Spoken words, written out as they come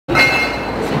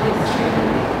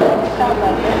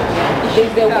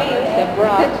There's the wheel, the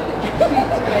broad.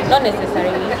 Not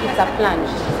necessarily, it's a plunge.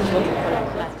 This is what we call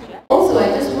a plunge. Yeah? Also, I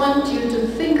just want you to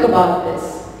think about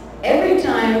this. Every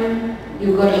time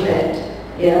you go to bed,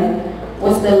 yeah,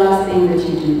 what's the last thing that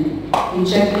you do? You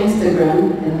check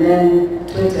Instagram and then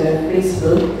Twitter,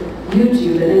 Facebook,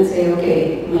 YouTube, and then say,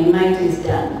 okay, my night is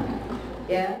done.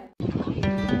 Yeah?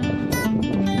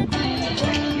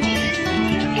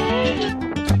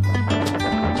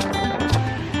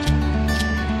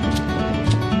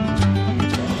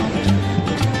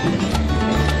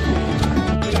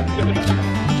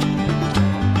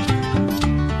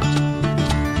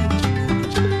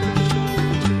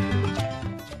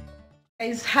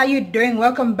 Guys, how you doing?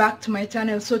 Welcome back to my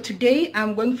channel. So today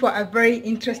I'm going for a very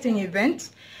interesting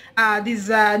event. This is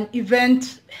an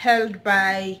event held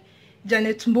by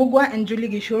Janet Mbugua and Julie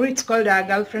Gishuru. It's called our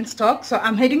Girlfriend's Talk. So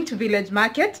I'm heading to Village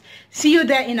Market. See you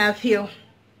there in a few.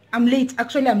 I'm late.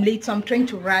 Actually, I'm late, so I'm trying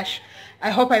to rush. I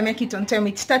hope I make it on time.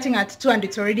 It's starting at 2 and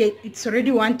it's already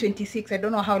 1:26. I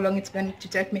don't know how long it's going to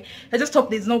take me. I just hope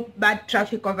there's no bad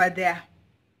traffic over there.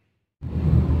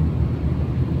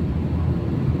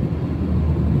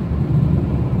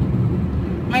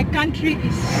 My country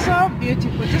is so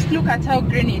beautiful. Just look at how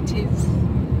green it is.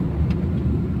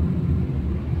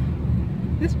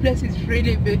 This place is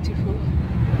really beautiful.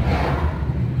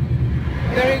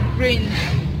 Very green.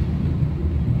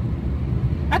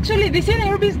 Actually, they say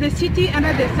Nairobi is the city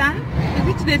under the sun. Is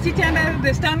it the city under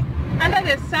the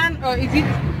sun, or is it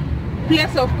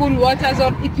place of cool waters,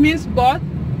 or it means both?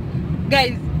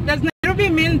 Guys, does Nairobi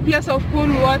mean place of cool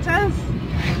waters?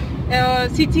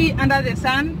 City under the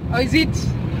sun, or is it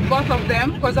both of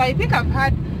them? Because I think I've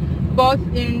had both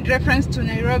in reference to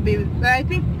Nairobi, but I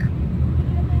think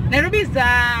Nairobi is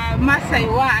a Maasai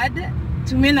word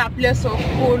to mean a place of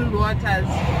cool waters.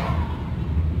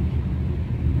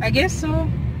 I guess so.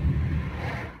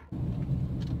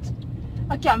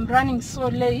 Okay, I'm running so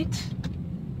late.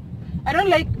 I don't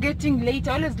like getting late.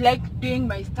 I always like doing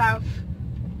my stuff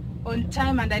on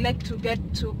time, and I like to get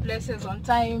to places on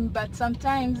time, but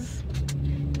sometimes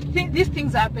these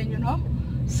things happen, you know.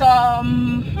 So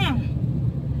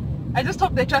I just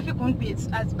hope the traffic won't be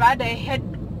as bad. I had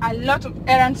a lot of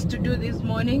errands to do this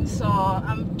morning, so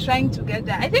I'm trying to get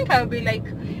there. I think I'll be late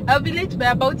by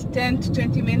about 10 to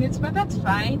 20 minutes, but that's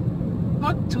fine.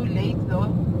 Not too late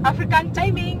though. African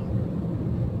timing.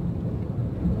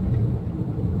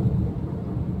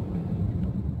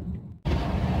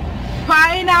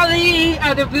 Finally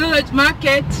at the Village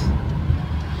Market.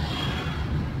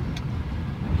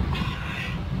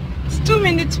 It's 2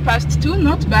 minutes past 2,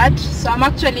 not bad. So I'm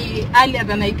actually earlier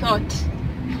than I thought.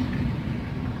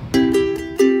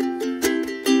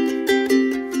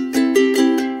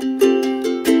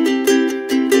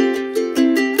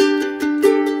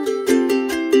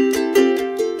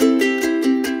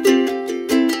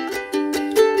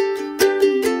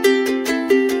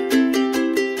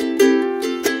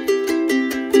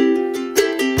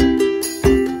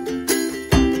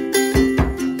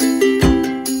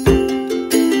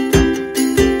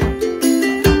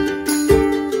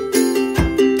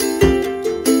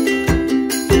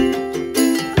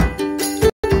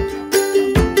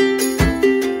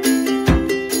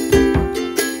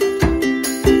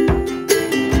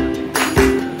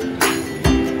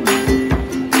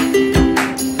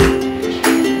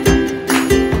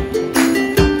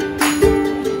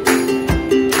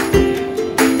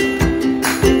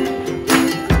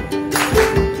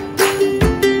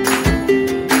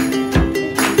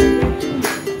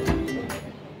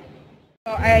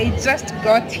 I just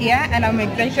got here and I'm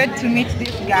excited to meet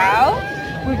this girl.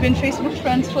 We've been Facebook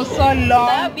friends for so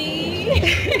long.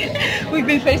 We've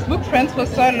been Facebook friends for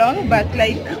so long, but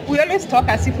like we always talk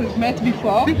as if we've met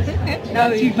before.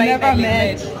 No, we've never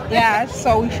met. Yeah,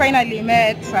 so we finally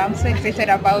met, so I'm so excited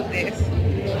about this.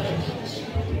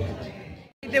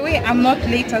 By the way, I'm not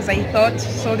late as I thought.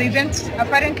 So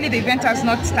apparently the event has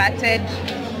not started.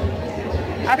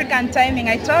 African timing,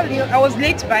 I told you I was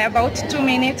late by about 2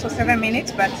 minutes or 7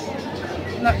 minutes, but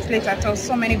not late at all.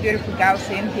 So many beautiful girls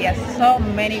in here, so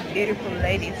many beautiful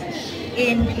ladies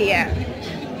in here.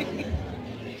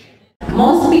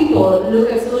 Most people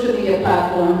look at social media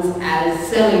platforms as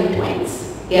selling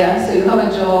points. Yeah, so you have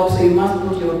a job, so you must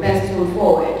put your best foot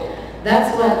forward.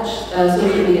 That's what social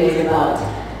media is about.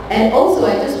 And also,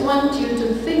 I just want you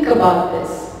to think about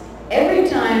this. Every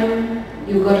time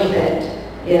you go to bed,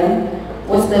 yeah,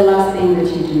 what's the last thing that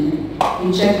you do?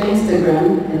 You check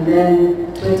Instagram and then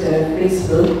Twitter,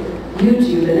 Facebook,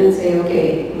 YouTube, and then say,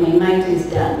 okay, my night is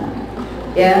done.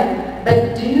 Yeah?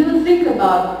 But do you think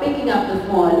about picking up the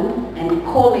phone and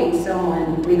calling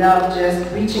someone without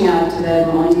just reaching out to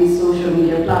them on these social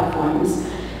media platforms?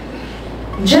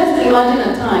 Just imagine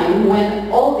a time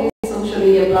when all these social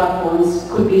media platforms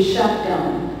could be shut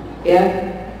down, yeah?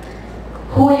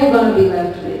 Who are you going to be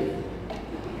left with?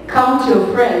 Count your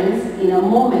friends in a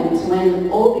moment when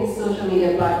all these social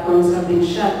media platforms have been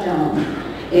shut down,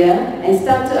 yeah? And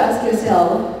start to ask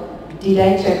yourself, did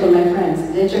I check on my friends?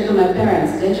 Did I check on my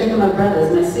parents? Did I check on my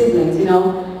brothers, my siblings, you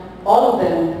know? All of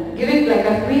them. Give it like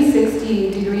a 360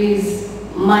 degrees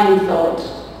mind thought,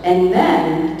 and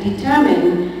then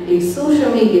determine if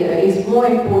social media is more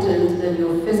important than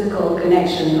your physical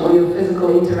connection or your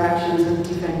physical interactions with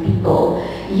different people.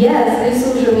 Yes, these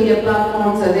social media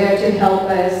platforms are there to help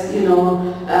us, you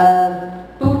know,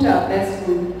 put our best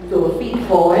feet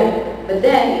forward, but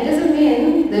then it doesn't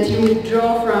mean that you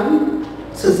withdraw from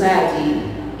society.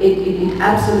 It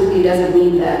absolutely doesn't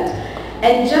mean that.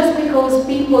 And just because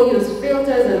people use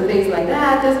filters and things like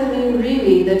that doesn't mean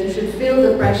really that you should feel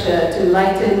the pressure to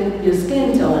lighten your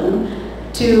skin tone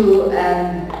to,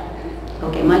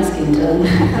 okay, my skin tone.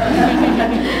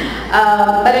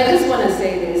 But I just want to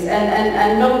say this,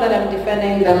 and not that I'm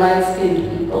defending the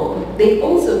light-skinned people. They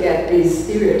also get these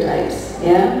stereotypes,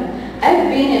 yeah? I've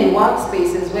been in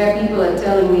workspaces where people are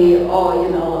telling me, oh, you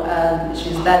know,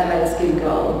 she's that light-skinned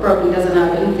girl, probably doesn't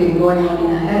have anything going on in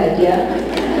her head, yeah?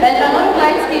 And a lot of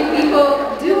light-skinned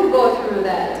people do go through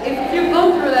that. If you've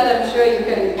gone through that, I'm sure you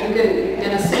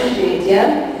can associate,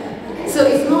 yeah? So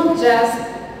it's not just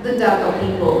the darker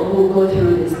people who go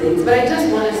through these things, but I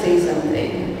just want to say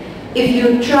something. If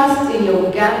you trust in your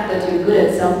gut that you're good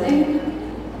at something,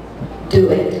 do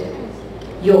it.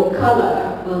 Your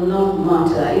color will not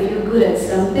matter. If you're good at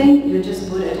something, you're just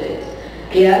good at it.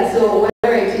 Yeah, so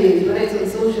whether it is, whether it's on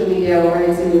social media or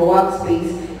it's in your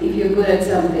workspace, if you're good at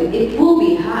something, it will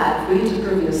be hard for you to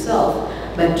prove yourself.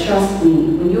 But trust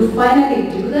me, when you finally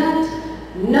do that,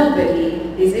 nobody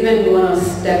is even going to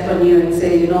step on you and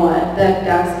say, you know what, that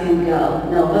dark-skinned girl.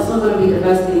 No, that's not going to be the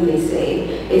first thing they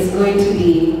say. It's going to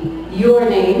be your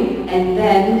name and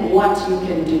then what you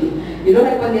can do. You know,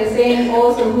 like when they're saying,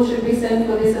 oh, so who should we send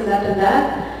for this and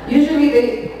that? Usually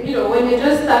they, you know, when you're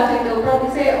just starting, they'll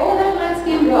probably say, oh, that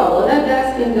light-skinned girl, or that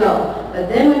dark-skinned girl. But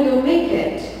then when you make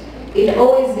it, it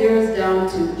always zeroes down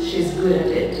to she's good at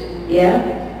it, yeah?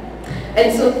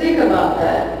 And so think about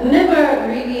that. Never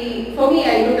really, for me,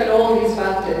 I look at all these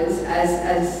factors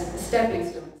as stepping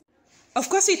stones. Of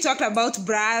course, we talked about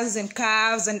bras and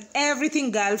calves and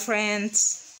everything,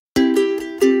 girlfriends.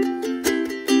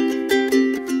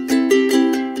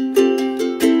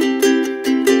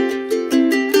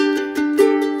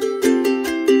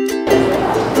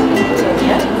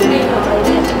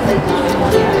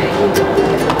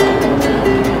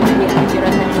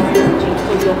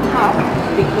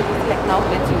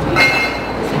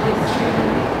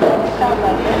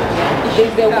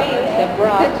 There's a way the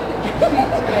bra,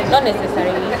 not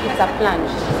necessarily, it's a flange.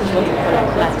 This is what we call a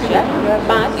flange, yeah?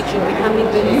 But it should be coming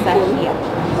inside here.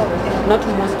 Not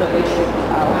most of it should be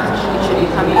out. It should be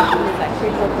coming inside.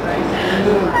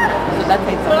 So that's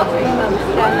it.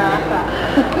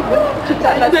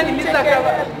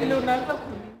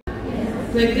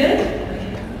 We're good?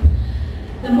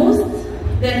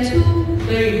 There are two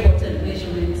very important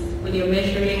measurements when you're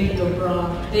measuring your bra.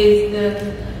 There's the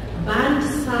band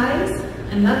size,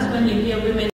 and that's when you hear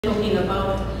women talking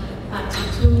about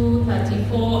 32,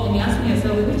 34, and you're asking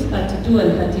yourself, which 32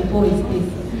 and 34 is this?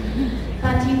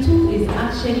 32 is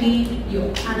actually your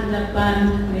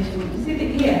underband measurement. You see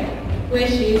it here, where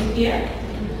she is here?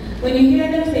 When you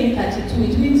hear them saying 32,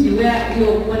 it means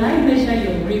when I measure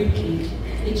your rib cage,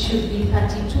 it should be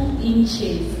 32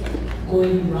 inches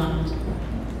going round.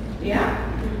 Yeah?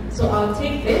 So I'll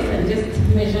take this and just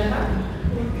measure her.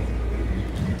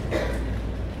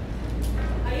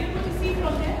 Are you able to see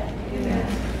from there? Yes.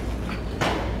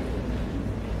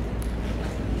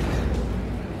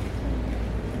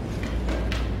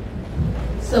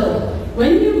 So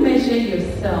when you measure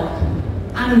yourself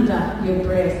under your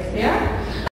breast, yeah?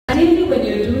 Ideally when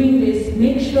you're doing this,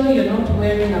 make sure you're not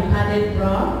wearing a padded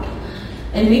bra.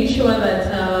 And make sure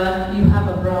that you have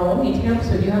a bra on. It helps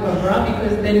when you have a bra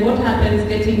because then what happens,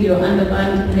 getting your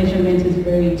underband measurement is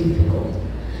very difficult.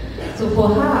 So for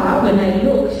her, when I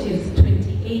look, she's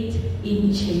 28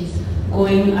 inches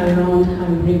going around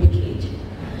her rib cage.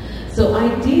 So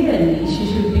ideally, she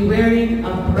should be wearing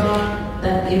a bra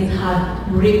that is her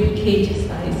rib cage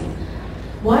size.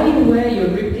 Why you wear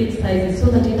your rib cage size is so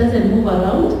that it doesn't move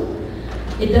around.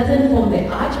 It doesn't form the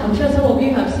arch. I'm sure some of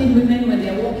you have seen women when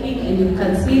they're walking and you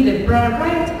can see the bra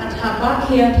right at her back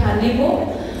here at her navel.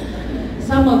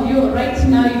 some of you right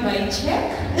now, if I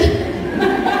check,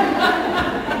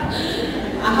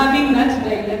 are having that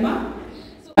dilemma.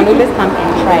 And always come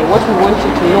and try. What we want you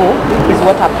to know is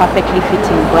what a perfectly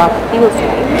fitting bra feels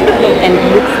like and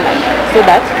looks like, so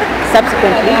that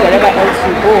subsequently, wherever else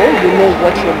you go, you know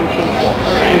what you're looking for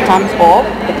in terms of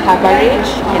the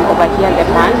coverage, and over here the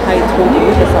band, how it's going to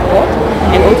use the support,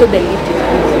 and also the lift it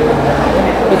gives you.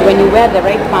 Because when you wear the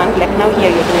right band, like now here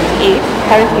you're 28,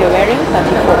 currently you're wearing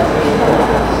 34.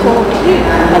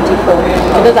 34.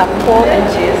 So those are 4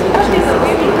 inches, actually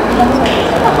 60.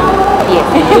 Yes,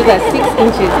 those are 6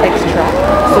 inches extra.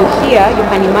 So here you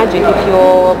can imagine if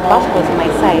your bust was my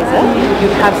size,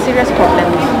 you'd have serious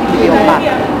problems with your back.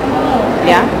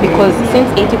 Yeah, because since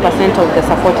 80% of the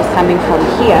support is coming from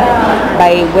here,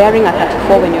 by wearing a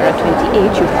 34 when you're at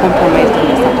 28, you've compromised on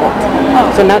the support.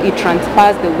 So now it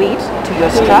transfers the weight to your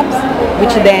straps,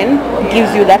 which then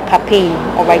gives you that pain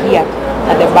over here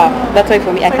at the back. That's why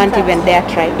for me, I can't even dare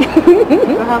try.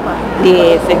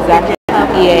 Yes, exactly.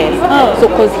 Yes. So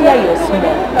because here you're small,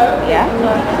 yeah,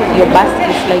 your bust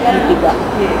is slightly bigger,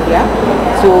 yeah.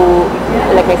 So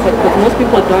like I said, because most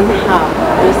people don't have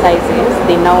those sizes,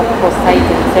 they now cross size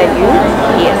and tell you,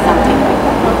 yes, something like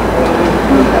that.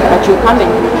 But you come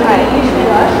and try,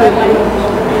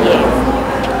 yes.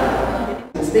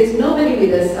 There's nobody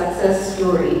with a success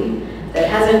story that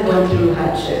hasn't gone through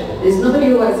hardship. There's nobody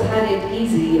who has had it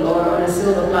easy or on a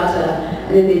silver platter,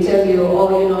 and then they tell you,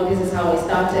 oh, you know, this is how I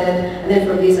started, and then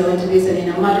from this I went to this, and in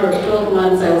a matter of 12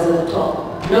 months I was at the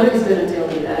top. Nobody's going to tell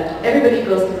you that. Everybody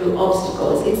goes through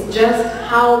obstacles. It's just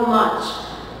how much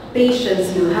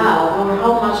patience you have, or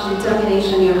how much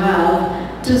determination you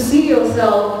have to see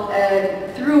yourself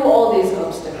through all these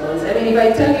obstacles. I mean, if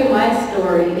I tell you my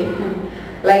story,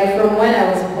 like from when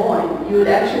I was born, you would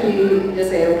actually just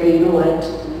say, okay, you know what,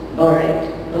 all right,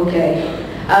 okay.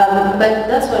 But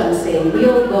that's what I'm saying, we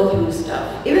all go through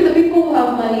stuff. Even the people who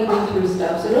have money go through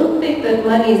stuff, so don't think that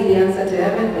money is the answer to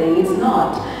everything, it's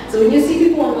not. So when you see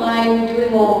people online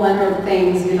doing all manner of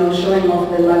things, you know, showing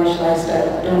off their lavish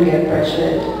lifestyle, don't get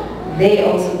pressured. They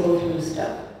also go through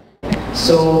stuff.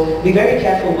 So be very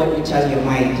careful what you tell your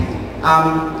mind.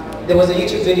 There was a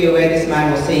YouTube video where this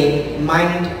man was saying,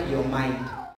 mind your mind.